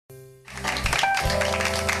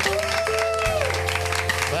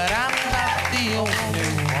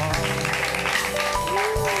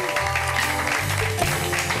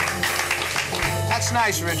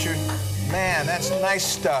That's nice, Richard. Man, that's nice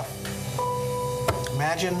stuff.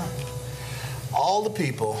 Imagine all the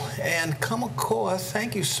people. And Kamakoa,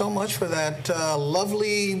 thank you so much for that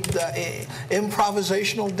lovely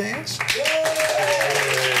improvisational dance.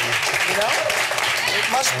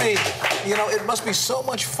 You know, it must be so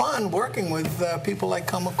much fun working with people like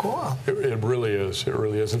Kamakoa. It really is. It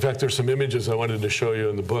really is. In fact, there's some images I wanted to show you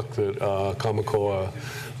in the book that Kamakoa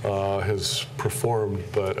has performed,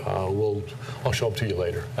 but I'll show them to you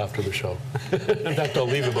later after the show. In fact, I'll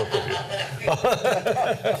leave the book with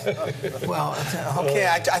you. Well, okay.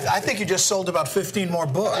 I think you just sold about 15 more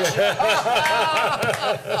books. You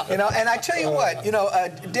know, and I tell you what, you know,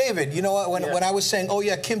 David, you know what? When I was saying, oh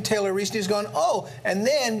yeah, Kim Taylor recently's gone, oh, and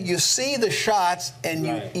then you see the shots,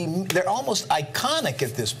 and they're almost iconic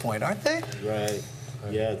at this point, aren't they? Right.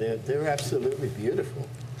 Yeah, they're absolutely beautiful.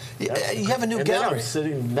 You have a new gallery. Then I'm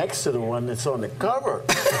sitting next to the one that's on the cover.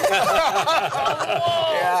 Yeah,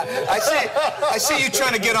 I see you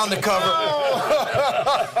trying to get on the cover.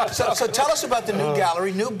 So tell us about the new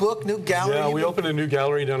gallery, new book, new gallery. Yeah, we opened a new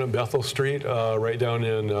gallery down on Bethel Street, right down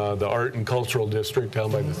in the Art and Cultural District,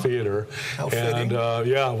 down by the theater. How fitting. And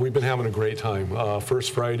yeah, we've been having a great time.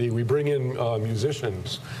 First Friday, we bring in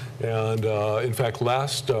musicians. And in fact,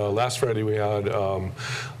 last Friday we had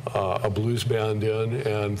a blues band in,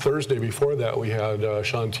 and Thursday before that we had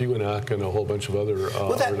Sean Tiwanak and a whole bunch of other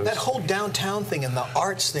artists. That whole downtown thing and the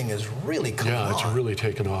arts thing is really coming on. Yeah, it's really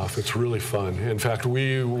taken off. It's really fun. In fact,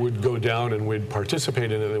 we would go down and we'd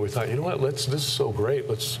participate in it, and we thought, you know what, this is so great.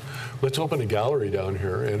 Let's open a gallery down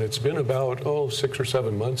here. And it's been about 6 or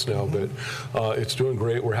 7 months now, but it's doing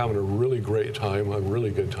great. We're having a really great time, a really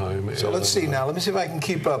good time. So let's see now. Let me see if I can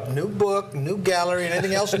keep up. New book, new gallery, and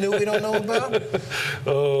anything else new we don't know about?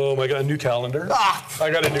 Oh, I got a new calendar. I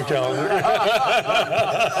got a new calendar.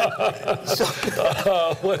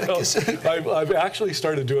 What else? I've actually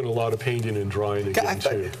started doing a lot of painting and drawing again,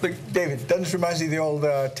 too. Look, David, doesn't this remind you of the old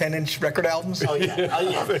 10-inch record albums? Oh, yeah. Oh,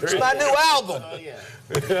 yeah. It's my new album. Oh, yeah.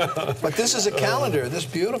 But this is a calendar. This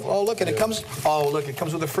beautiful. Oh, look, and it comes. Oh, look, it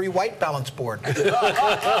comes with a free white balance board. That's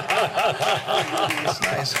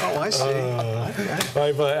nice. Oh, I see.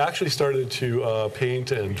 I've actually started to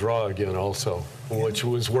paint and draw again, also, which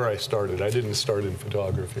was where I started. I didn't start in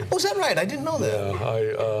photography. Oh, is that right? I didn't know that.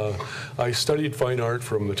 Yeah, I studied fine art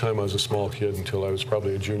from the time I was a small kid until I was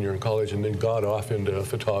probably a junior in college, and then got off into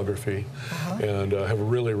photography, and have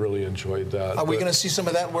really, really enjoyed that. Are we going to see some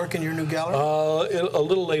of that work in your new gallery? A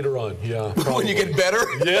little later on, yeah. When you get better?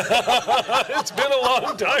 Yeah, it's been a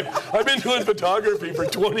long time. I've been doing photography for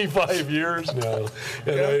 25 years now,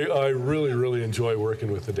 and I really, really enjoy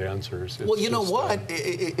working with the dancers. Well, you know what?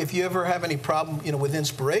 If you ever have any problem, you know, with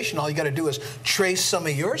inspiration, all you got to do is trace some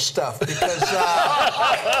of your stuff, because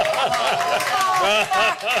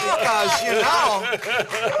you know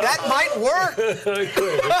that might work.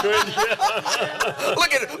 Look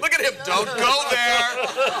at him! Don't go there!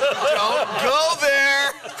 Don't go there!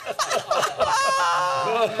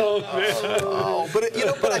 Oh, man. Oh, but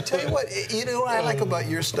but I tell you what I like about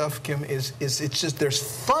your stuff, Kim, is it's just there's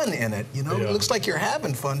fun in it. You know, it looks like you're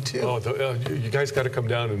having fun too. Oh, you guys got to come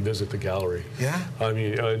down and visit the gallery. Yeah. I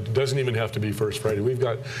mean, it doesn't even have to be First Friday. We've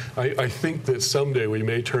got. I think that someday we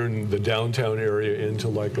may turn the downtown area into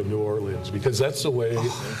like a New Orleans, because that's the way.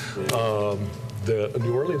 The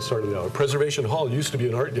New Orleans started out. Preservation Hall used to be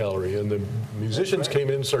an art gallery, and the musicians came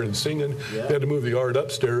in and started singing. They had to move the art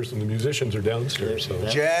upstairs, and the musicians are downstairs. So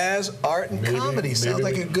jazz, art, and comedy sounds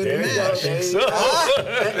like a good match.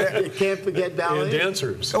 You can't forget ballet. And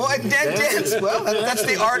dancers. Oh, and dance. Well, that's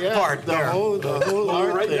the art part there. The whole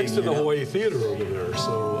art right thing, next to the Hawaii Theater over there.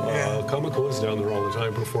 So Kamako is down there all the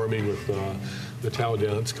time performing with the Tao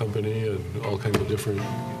Dance Company and all kinds of different.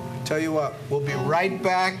 Tell you what, we'll be right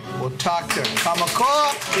back. We'll talk to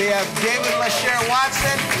Kamakoa. We have David LaShare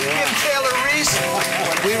Watson, Kim Taylor Reese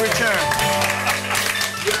when we return.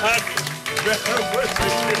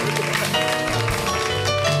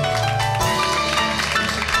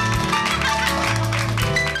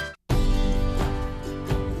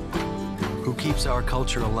 Who keeps our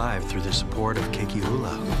culture alive through the support of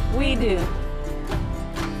Keiki-Hula? We do.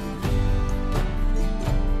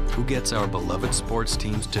 Who gets our beloved sports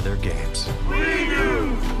teams to their games? We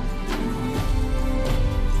do!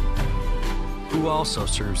 Who also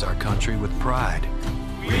serves our country with pride?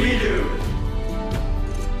 We do!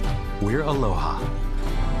 We're Aloha,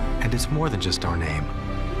 and it's more than just our name.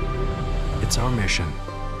 It's our mission.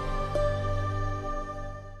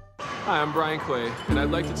 Hi, I'm Brian Clay, and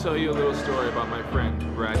I'd like to tell you a little story about my friend,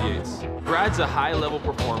 Brad Yates. Brad's a high-level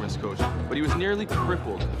performance coach, but he was nearly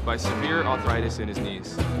crippled by severe arthritis in his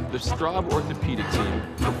knees. The Straub Orthopedic team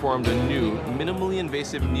performed a new, minimally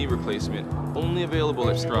invasive knee replacement only available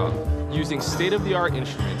at Straub. Using state-of-the-art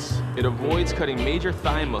instruments, it avoids cutting major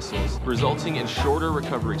thigh muscles, resulting in shorter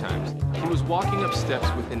recovery times. He was walking up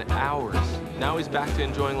steps within hours. Now he's back to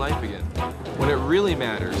enjoying life again. When it really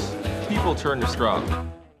matters, people turn to Straub.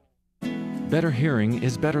 Better hearing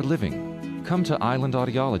is better living. Come to Island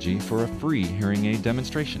Audiology for a free hearing aid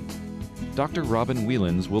demonstration. Dr. Robin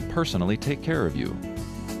Whelans will personally take care of you.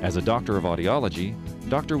 As a doctor of audiology,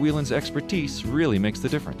 Dr. Whelans' expertise really makes the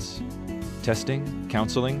difference. Testing,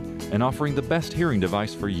 counseling, and offering the best hearing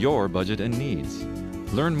device for your budget and needs.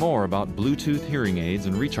 Learn more about Bluetooth hearing aids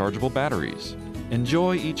and rechargeable batteries.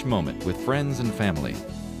 Enjoy each moment with friends and family.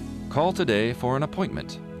 Call today for an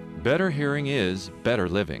appointment. Better hearing is better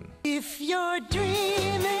living. If you're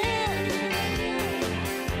dreaming,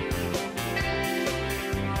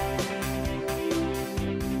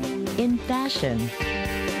 in fashion,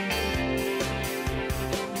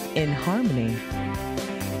 in harmony,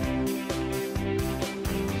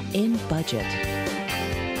 in budget,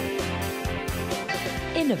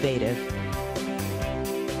 innovative,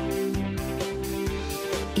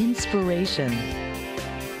 inspiration,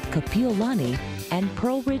 Kapiolani and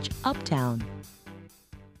Pearl Ridge Uptown.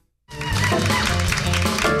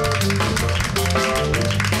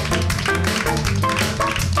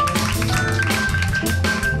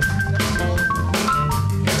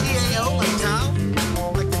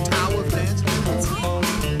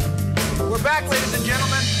 We're back, ladies and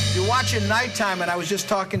gentlemen. You're watching Nighttime, and I was just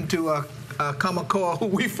talking to Kamakoa, who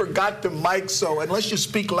we forgot to mic, so unless you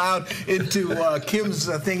speak loud into Kim's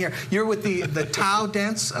thing here. You're with the Tao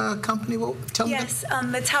Dance Company? Well, tell me. Yes,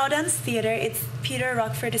 the Tao Dance Theater, it's Peter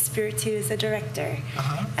Rockford Espiritu is the director.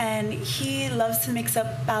 And he loves to mix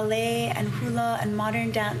up ballet and hula and modern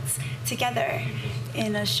dance together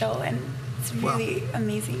in a show, and it's really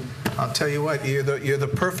amazing. I'll tell you what, you're the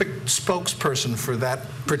perfect spokesperson for that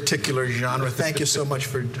particular genre. Thank you so much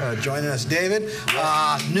for joining us, David.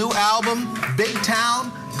 New album, Big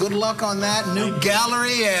Town. Good luck on that. New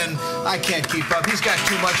gallery, and I can't keep up. He's got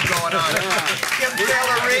too much going on. Kim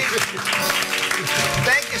Taylor-Reed,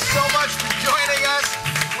 thank you so much for joining us.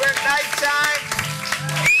 We're Nighttime.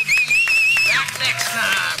 Back next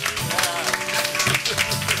time.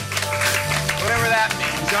 Whatever that means.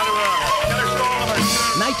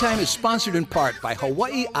 Nighttime is sponsored in part by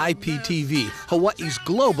Hawaii IPTV, Hawaii's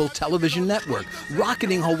global television network,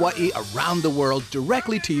 rocketing Hawaii around the world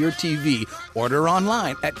directly to your TV. Order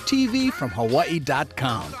online at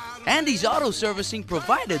tvfromhawaii.com. Andy's Auto Servicing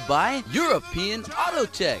provided by European Auto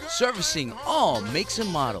Tech, servicing all makes and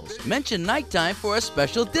models. Mention Nighttime for a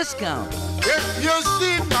special discount. If you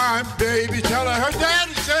see my baby, tell her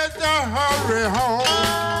daddy said to hurry home.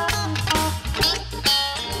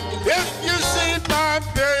 If you see my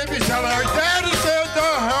baby, tell her daddy said to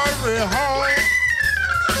hurry home.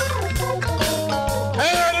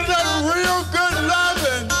 Ain't done real good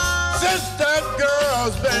loving since that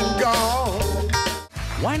girl's been gone.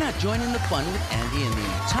 Why not join in the fun with Andy and the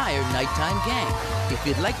entire Nighttime gang? If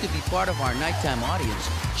you'd like to be part of our Nighttime audience,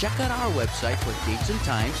 check out our website for dates and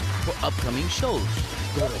times for upcoming shows.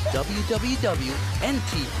 Go to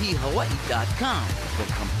www.ntphawaii.com for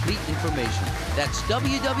complete information. That's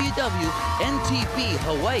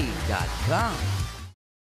www.ntphawaii.com.